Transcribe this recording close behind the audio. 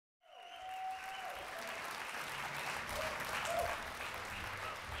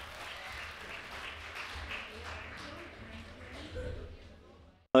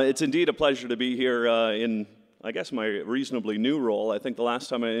It's indeed a pleasure to be here in, I guess, my reasonably new role. I think the last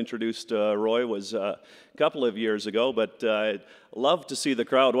time I introduced Roy was a couple of years ago, but I'd love to see the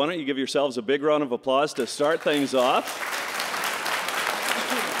crowd. Why don't you give yourselves a big round of applause to start things off?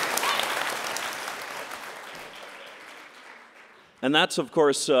 And that's, of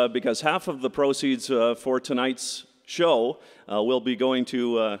course, because half of the proceeds for tonight's show will be going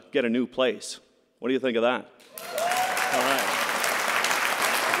to get a new place. What do you think of that? All right.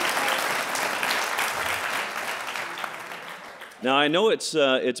 Now, I know it's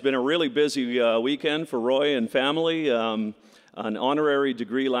been a really busy weekend for Roy and family. An honorary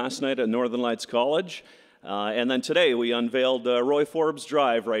degree last night at Northern Lights College. And then today we unveiled Roy Forbes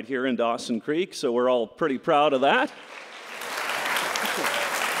Drive right here in Dawson Creek, so we're all pretty proud of that.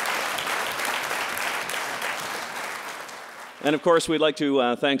 And of course, we'd like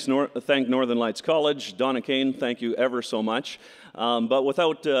to thank Northern Lights College. Donna Kane, thank you ever so much. But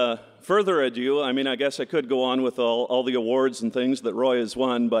without further ado, I mean, I guess I could go on with all the awards and things that Roy has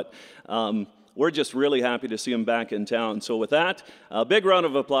won, but we're just really happy to see him back in town. So with that, a big round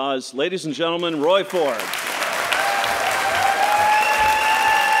of applause. Ladies and gentlemen, Roy Forbes.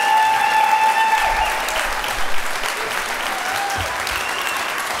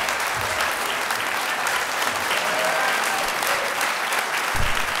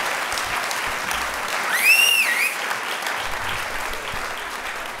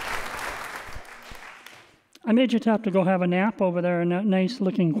 I may just have to go have a nap over there in that nice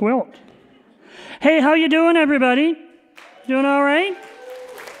looking quilt. Hey, how you doing, everybody? Doing all right?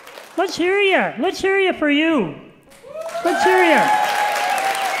 Let's hear you. Let's hear you for you. Let's hear you.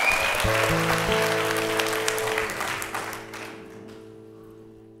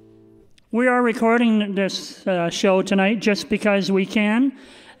 We are recording this show tonight just because we can,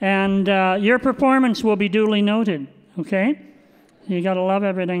 and your performance will be duly noted, okay? You gotta love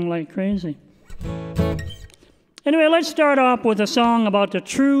everything like crazy. Anyway, let's start off with a song about the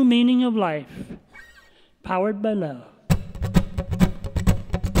true meaning of life, powered by love.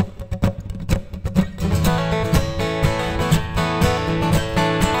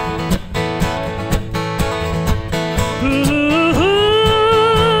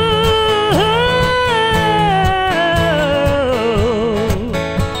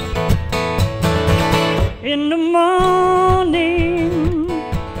 In the morning,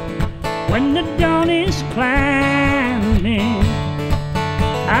 when the dawn is climbing,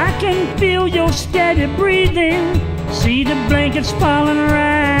 I can feel your steady breathing, see the blankets falling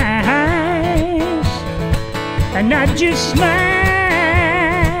rise, and I just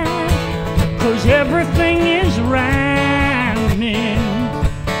smile, 'cause everything is rhyming.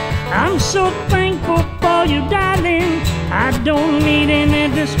 I'm so thankful for you, darling, I don't need any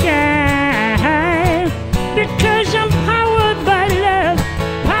disguise, because I'm powered by love,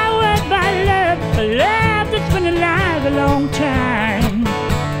 a love that's been alive a long time.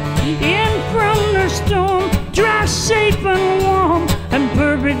 In from the storm, dry, safe and warm, and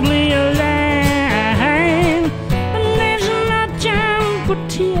perfectly aligned. And there's no time for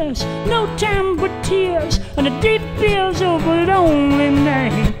tears, no time for tears, and the deep feels of a lonely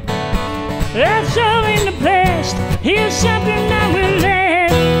night. That's all in the past, here's something that will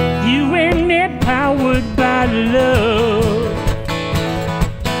last. You and me powered by love.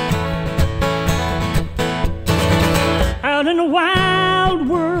 Out in a wild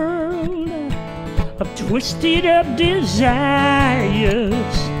world of twisted up desires,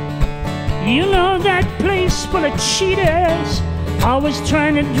 you know that place full of cheaters, always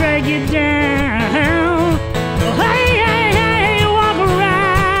trying to drag you down. Hey, hey, hey, walk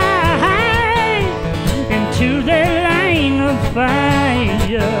right into their line of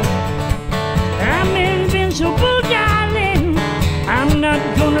fire. I'm invincible, darling, I'm not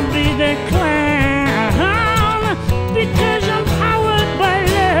gonna be their clown, because I'm powered by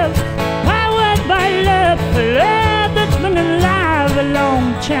love, love that's been alive a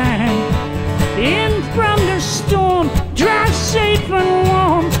long time. In from the storm, dry, safe and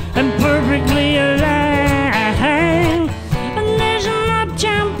warm, and perfectly alive. And there's no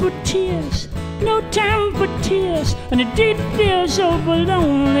time for tears, no time for tears, and the deep feels of a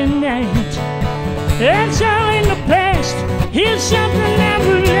lonely night. That's all in the past, here's something that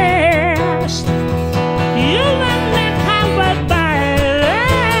will last. You and me powered by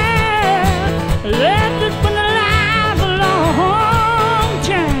love, love that's been alive a long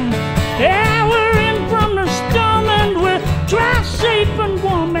time. Yeah, we're in from the storm, and we're dry, safe and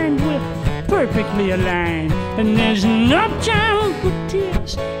warm, and we're perfectly aligned. And there's no time for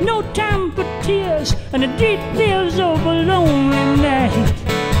tears, no time for tears, and the deep feels of a lonely night.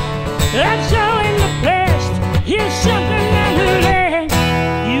 That's all in the past, here's something that will last.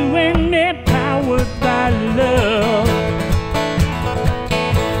 You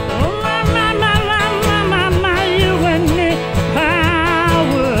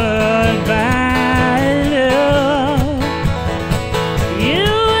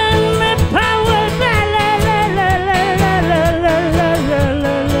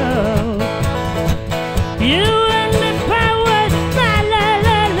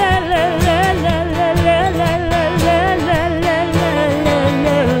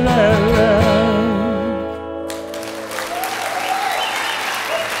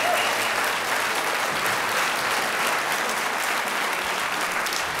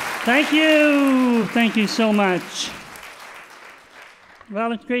Thank you. Thank you so much.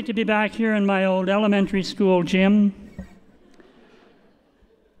 Well, it's great to be back here in my old elementary school gym.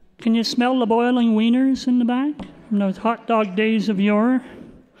 Can you smell the boiling wieners in the back from those hot dog days of yore?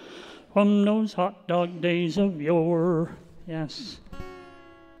 From those hot dog days of yore. Yes.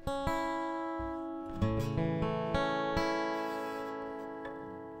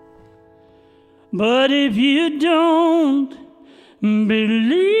 But if you don't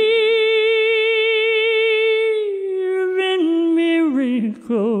believe in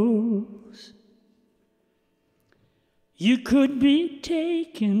miracles, you could be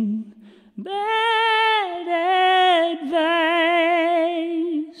taking bad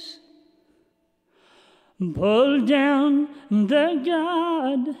advice. Pull down the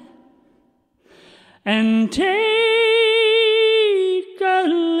guard and take a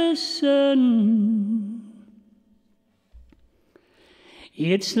listen.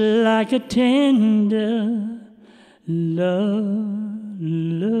 It's like a tender lullaby.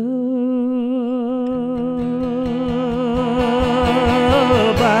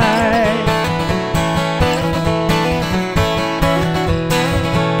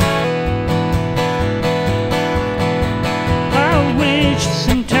 I wish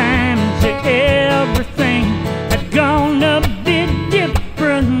sometimes that everything had gone a bit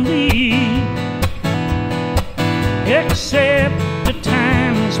differently, except the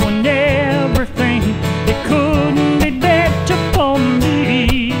times when everything, it couldn't be better for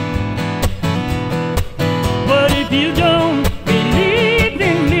me. But if you don't believe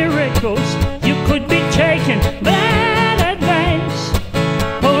in miracles, you could be taking bad advice.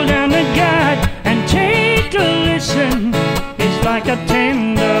 Pull down the guard and take a listen. It's like a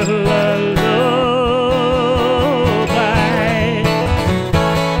tender lullaby.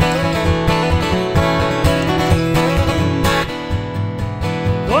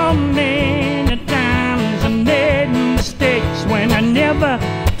 Oh, many times I made mistakes when I never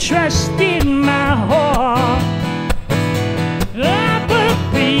trusted my heart. But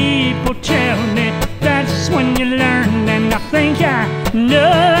people tell me that's when you learn, and I think I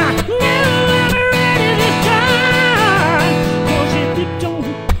know I'm ready this time. 'Cause if you don't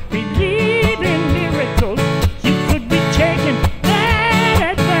believe in miracles, you could be taking bad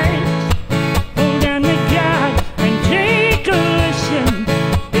advice. Pull down the guard and take a listen.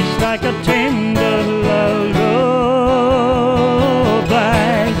 It's like a tender lullaby,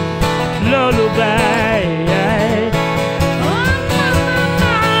 lullaby.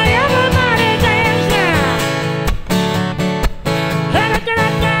 Everybody dance now.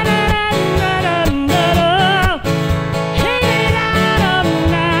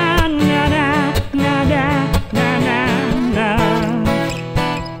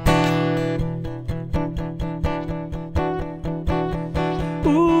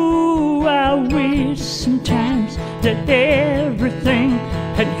 Ooh, I wish sometimes that everything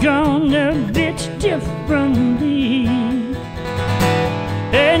had gone a bit differently.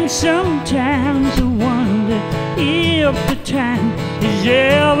 And sometimes I wonder if the time is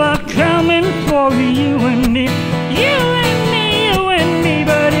ever coming for you and me. You and me, you and me.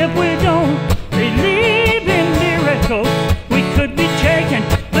 But if we don't believe in miracles, we could be taking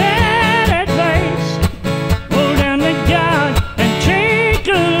bad advice. Pull down the guard and take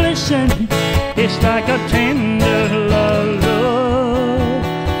a listen. It's like a tender lullaby.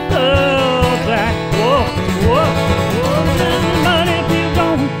 Whoa, whoa, whoa. But if you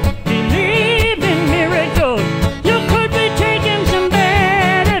don't believe in miracles, you could be taking some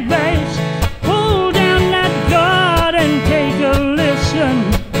bad advice. Pull down that guard and take a listen.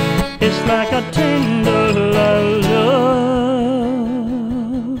 It's like a tender lullaby.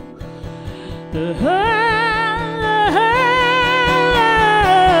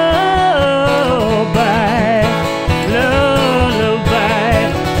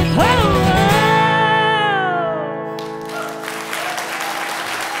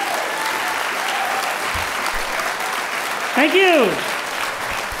 Thank you.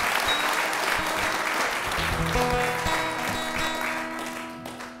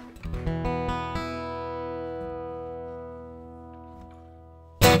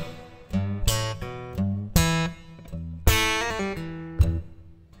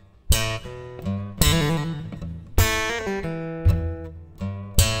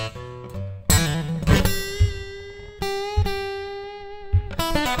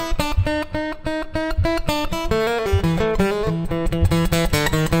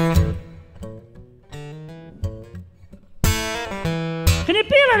 Can you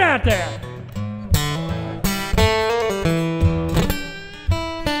feel it out there?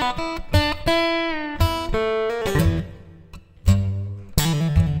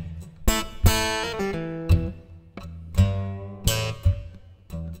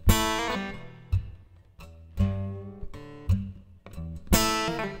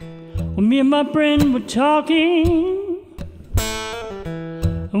 Me and my friend were talking,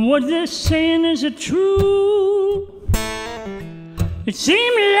 and what they're saying is it true? It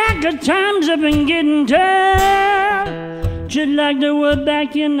seems like the times have been getting tough, just like they were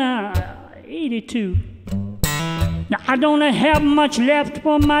back in '82. Now I don't have much left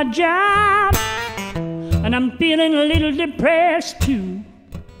for my job, and I'm feeling a little depressed too.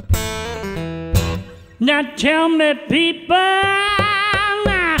 Now tell me, people,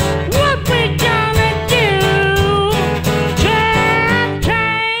 now what we gonna do?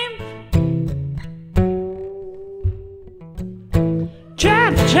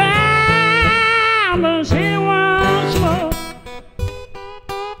 Tough time is here once more.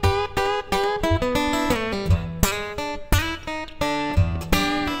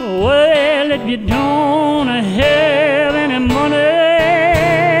 Well, if you don't have any money,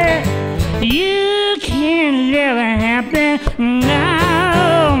 you can't live happy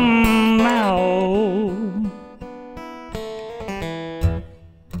now, now.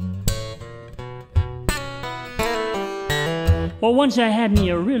 Well, once I had me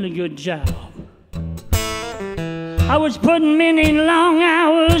a really good job. I was putting many long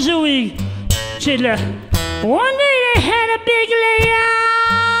hours a week till one day they had a big layoff,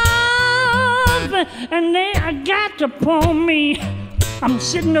 and they got to pull me. I'm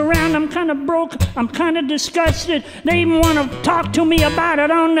sitting around, I'm kind of broke, I'm kind of disgusted. They even want to talk to me about it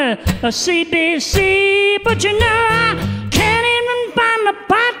on the CBC, but you know I can't even find a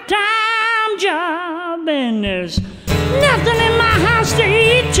part-time job, and there's nothing in my house to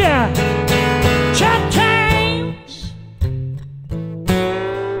eat ya. Tough times,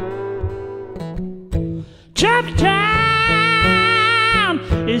 tough time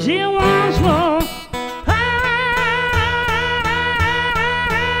is here once more.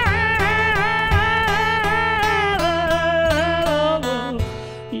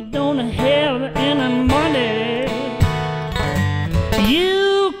 You don't have any money,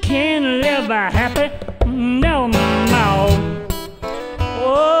 you can't live happy. No, no. Oh,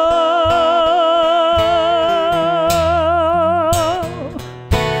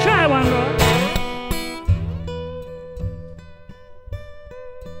 try one more.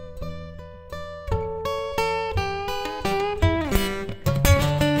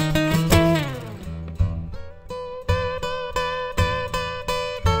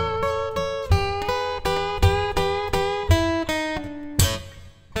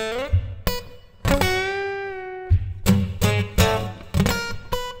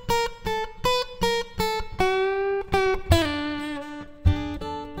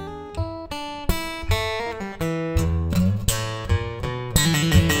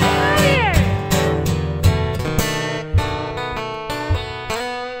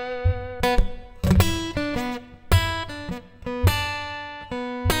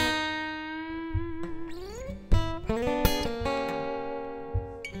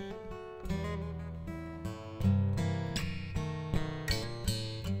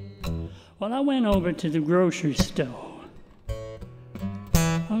 Well, I went over to the grocery store.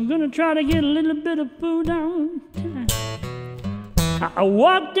 I'm gonna try to get a little bit of food on time. I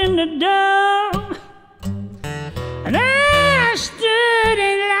walked in the door and I stood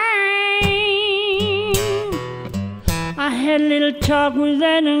in line. I had a little talk with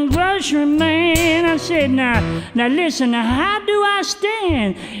that grocery man. I said, now listen, how do I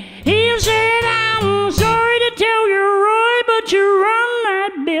stand? He said, I'm sorry to tell you, Roy, but you run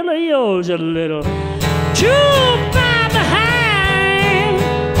that bill of yours a little too far behind.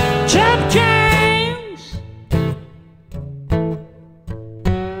 Tough times,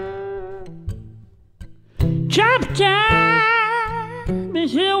 tough time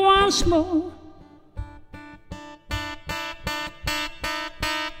is here once more.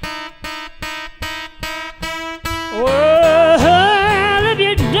 Well, if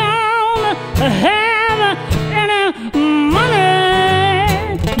you don't have any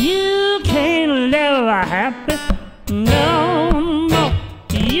money, you can't live happy. No, no,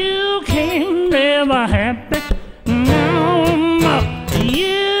 you can't live happy. No, no,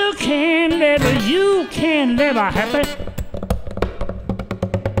 you can't live happy.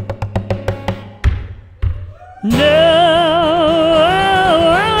 No,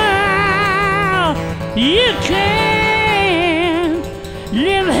 you can't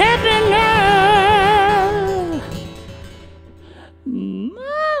live happy now.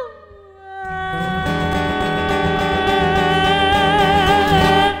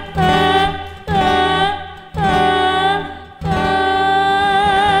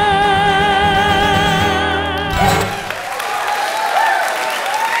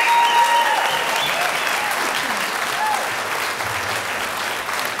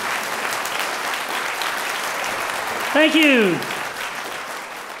 Thank you.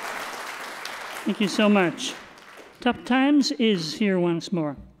 Thank you so much. Tough Times is here once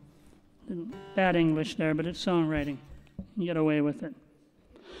more. Bad English there, but it's songwriting. You get away with it.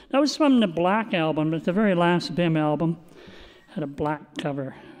 That was from the Black album, but the very last BIM album had a black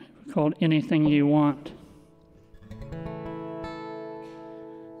cover called Anything You Want.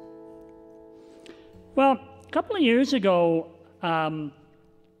 Well, a couple of years ago,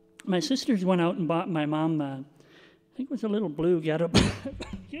 my sisters went out and bought my mom, I think it was a little blue ghetto,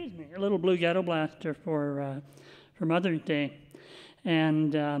 excuse me, a little blue ghetto blaster for Mother's Day,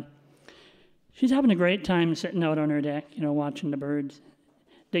 and she's having a great time sitting out on her deck, you know, watching the birds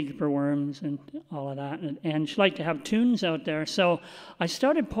dig for worms and all of that, and she liked to have tunes out there. So I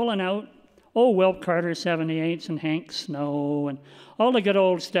started pulling out, Will Carter 78s and Hank Snow and all the good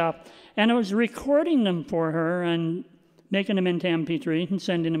old stuff, and I was recording them for her and making them into MP3 and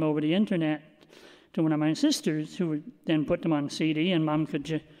sending them over the internet to one of my sisters, who would then put them on CD, and Mom could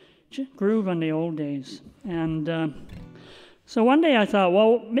just groove on the old days. And so one day I thought,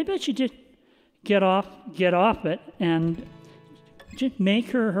 well, maybe I should just get off it and just make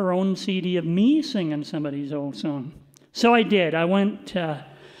her own CD of me singing some of these old songs. So I did. I went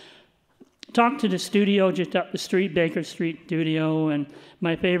talked to the studio just up the street, Baker Street Studio, and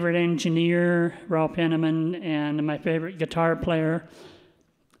my favorite engineer, Rob Penniman, and my favorite guitar player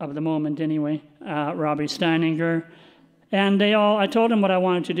of the moment anyway, Robbie Steininger. And I told them what I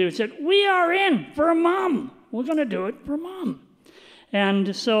wanted to do. They said, we are in for Mom. We're going to do it for Mom.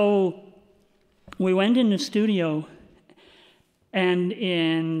 And so we went in the studio, and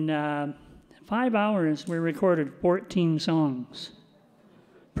in 5 hours, we recorded 14 songs.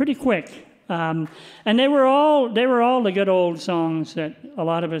 Pretty quick. And they were all the good old songs that a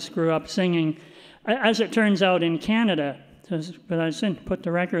lot of us grew up singing. As it turns out, in Canada, but I put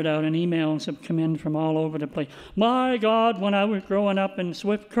the record out, and emails have come in from all over the place. My God, when I was growing up in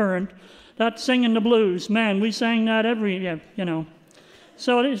Swift Current, that singing the blues, man, we sang that you know.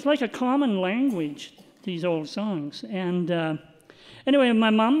 So it's like a common language, these old songs. And anyway, my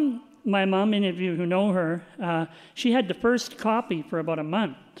mom, any of you who know her, she had the first copy for about a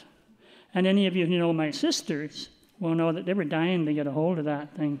month. And any of you who know my sisters will know that they were dying to get a hold of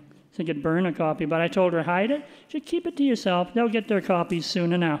that thing. So they could burn a copy. But I told her, hide it. Just keep it to yourself. They'll get their copies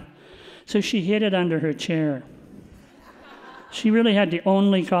soon enough. So she hid it under her chair. She really had the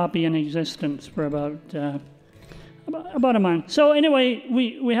only copy in existence for about a month. So anyway,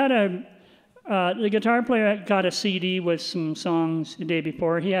 we had the guitar player got a CD with some songs the day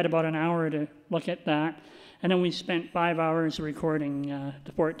before. He had about an hour to look at that. And then we spent 5 hours recording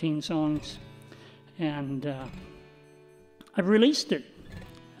the 14 songs. And I've released it.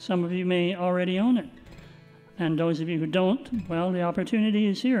 Some of you may already own it. And those of you who don't, well, the opportunity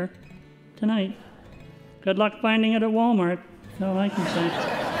is here tonight. Good luck finding it at Walmart. That's all I can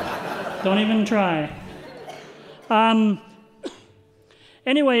say. Don't even try.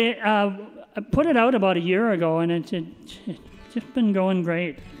 Anyway, I put it out about a year ago, and it's just been going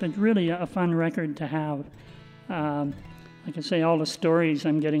great. It's been really a fun record to have. Like I say, all the stories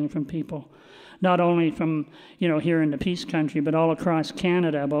I'm getting from people, not only from, here in the Peace Country, but all across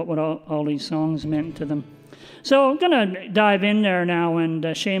Canada about what all these songs meant to them. So I'm going to dive in there now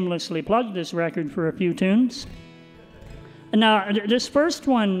and shamelessly plug this record for a few tunes. Now, this first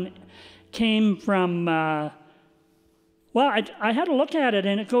one came from, I had a look at it,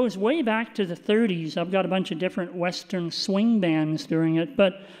 and it goes way back to the 30s. I've got a bunch of different Western swing bands doing it,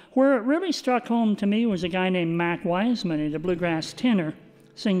 but where it really struck home to me was a guy named Mac Wiseman. He's a bluegrass tenor,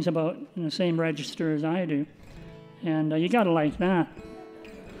 sings about in the same register as I do, and you got to like that.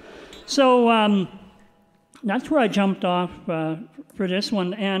 So that's where I jumped off for this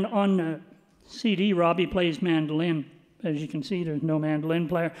one, and on the CD, Robbie plays mandolin. As you can see, there's no mandolin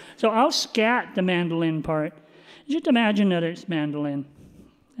player. So I'll scat the mandolin part. Just imagine that it's mandolin,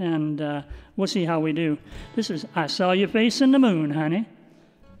 and we'll see how we do. This is I Saw Your Face in the Moon, honey.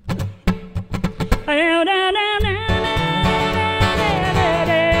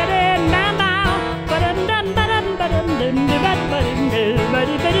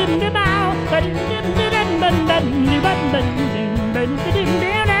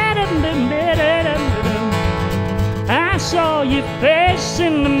 I saw your face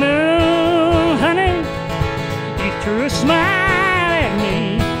in the moon, honey. You threw a smile at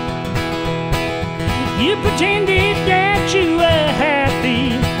me. You pretended that you were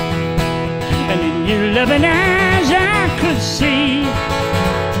happy, and in your loving eyes I could see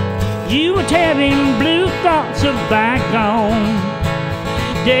you were tearing blue thoughts of bygone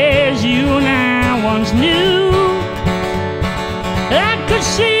days you and I once knew. I could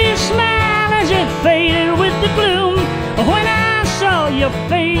see you smile as it faded with the gloom. when I saw your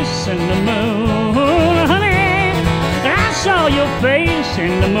face in the moon, honey. I saw your face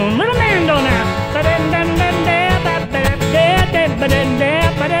in the moon. Little man, go now.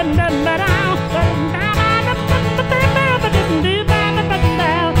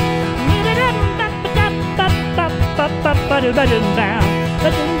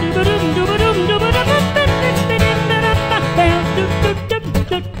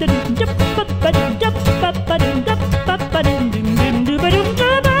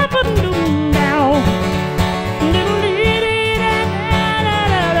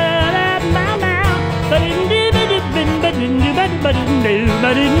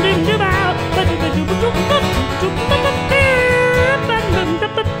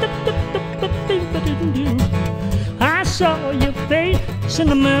 I saw your face in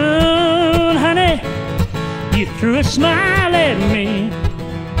the moon, honey. You threw a smile at me.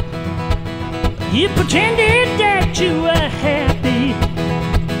 You pretended that you were happy,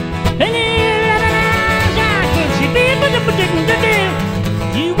 and in your eyes I could see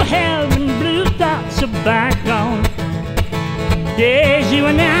you were having blue thoughts of bygone days you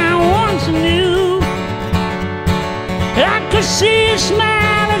and I once knew. I could see a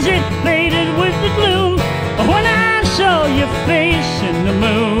smile as it faded with the gloom when I saw your face in the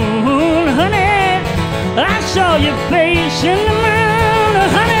moon, honey. I saw your face in the moon,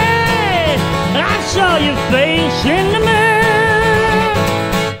 honey. I saw your face in the moon.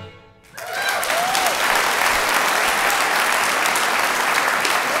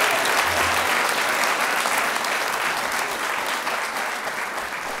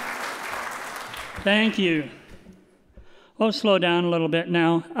 Thank you. I'll slow down a little bit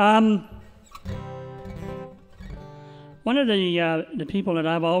now. One of the people that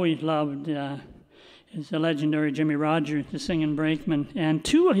I've always loved is the legendary Jimmy Rogers, the singing brakeman, and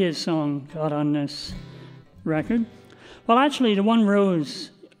two of his songs got on this record. Well, actually, the one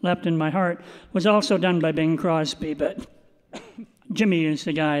Rose Left in My Heart was also done by Bing Crosby, but Jimmy is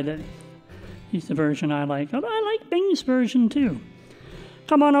the guy that, he's the version I like. Although I like Bing's version too.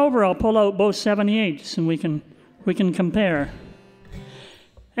 Come on over, I'll pull out both 78s and we can compare.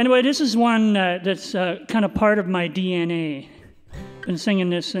 Anyway, this is one that's kind of part of my DNA. Been singing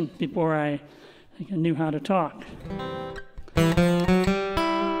this since before I think I knew how to talk.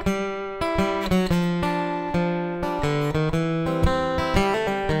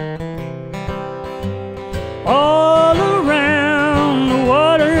 All around the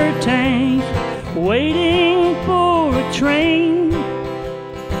water tank, waiting for a train,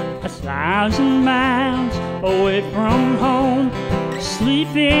 1,000 miles away from home,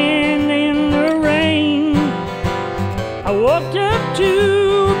 sleeping in the rain. I walked up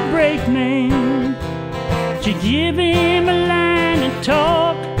to a brakeman to give him a line of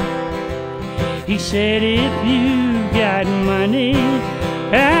talk. He said, if you got money,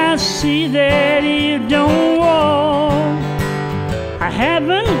 I'll see that you don't walk. I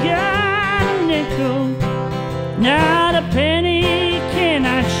haven't got a nickel, not a penny can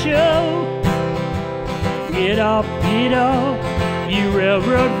I show. Get off, you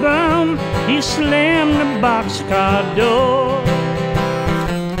railroad bum. He slammed the boxcar door.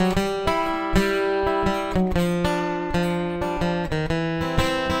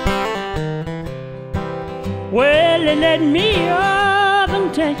 Well, they let me off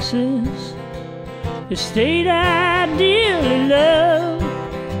in Texas, the state I dearly love.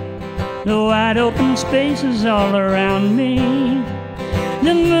 The wide open spaces all around me,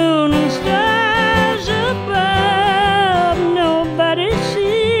 the moon and stars above. Nobody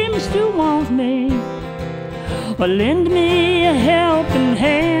seems to want me, but lend me a helping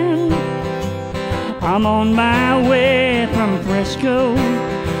hand. I'm on my way from Frisco,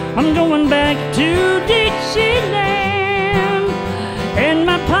 I'm going back to Dixieland, and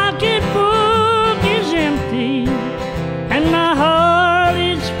my pocketbook is empty, and my heart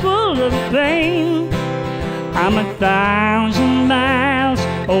is full of pain. I'm 1,000 miles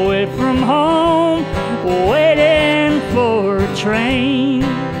away from home, waiting for a train.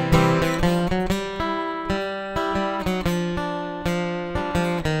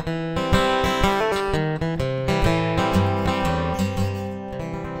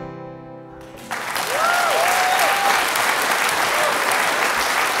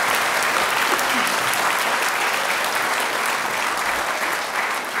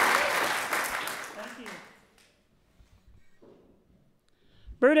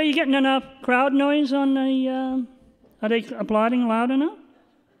 Bert, are you getting enough crowd noise on the, are they applauding loud enough?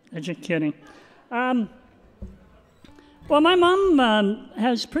 They're just kidding. Well, my mom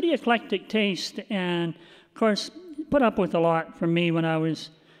has pretty eclectic taste and, of course, put up with a lot from me when I was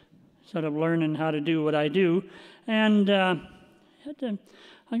sort of learning how to do what I do. And I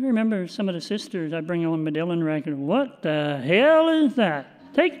remember some of the sisters, I bring on my Dylan record, what the hell is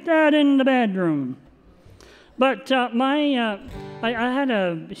that? Take that in the bedroom. But I had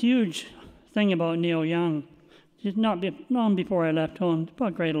a huge thing about Neil Young. Just not long before I left home,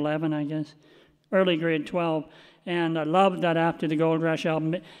 about grade 11, I guess, early grade 12. And I loved that After the Gold Rush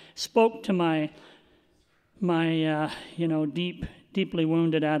album. It spoke to my deeply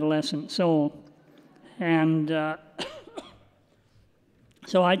wounded adolescent soul. And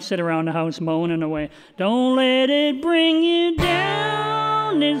so I'd sit around the house moaning away. Don't let it bring you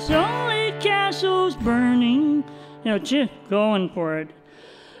down. It's only castles burning. Just going for it.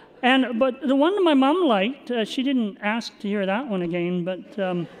 But the one that my mom liked, she didn't ask to hear that one again, but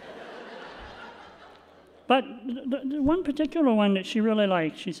the one particular one that she really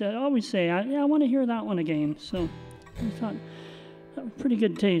liked, she said, always say, I want to hear that one again. So I thought, that was pretty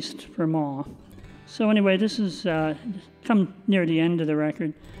good taste for Ma. So anyway, this is come near the end of the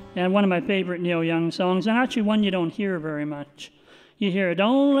record, and one of my favorite Neil Young songs, and actually one you don't hear very much. You hear,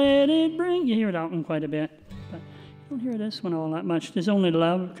 don't let it bring, you hear that one quite a bit. I don't hear this one all that much. There's only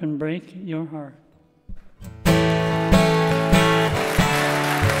love can break your heart.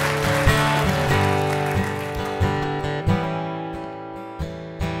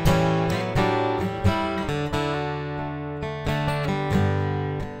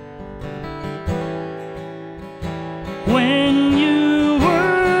 When you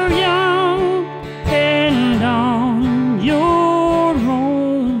were young and on your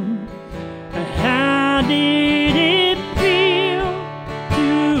own, how did it feel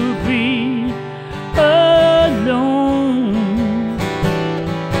to be alone?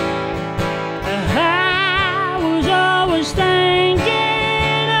 I was always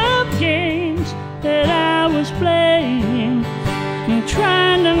thinking of games that I was playing and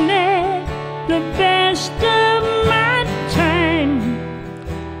trying to make the best of my time.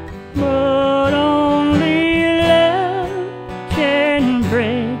 But only love can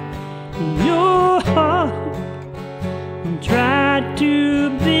break your heart. And try to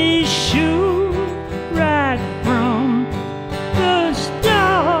be sure right from the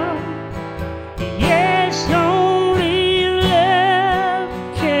start. Yes, only love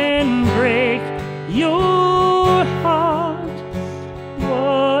can break your heart.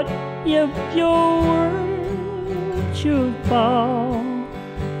 What if your world should fall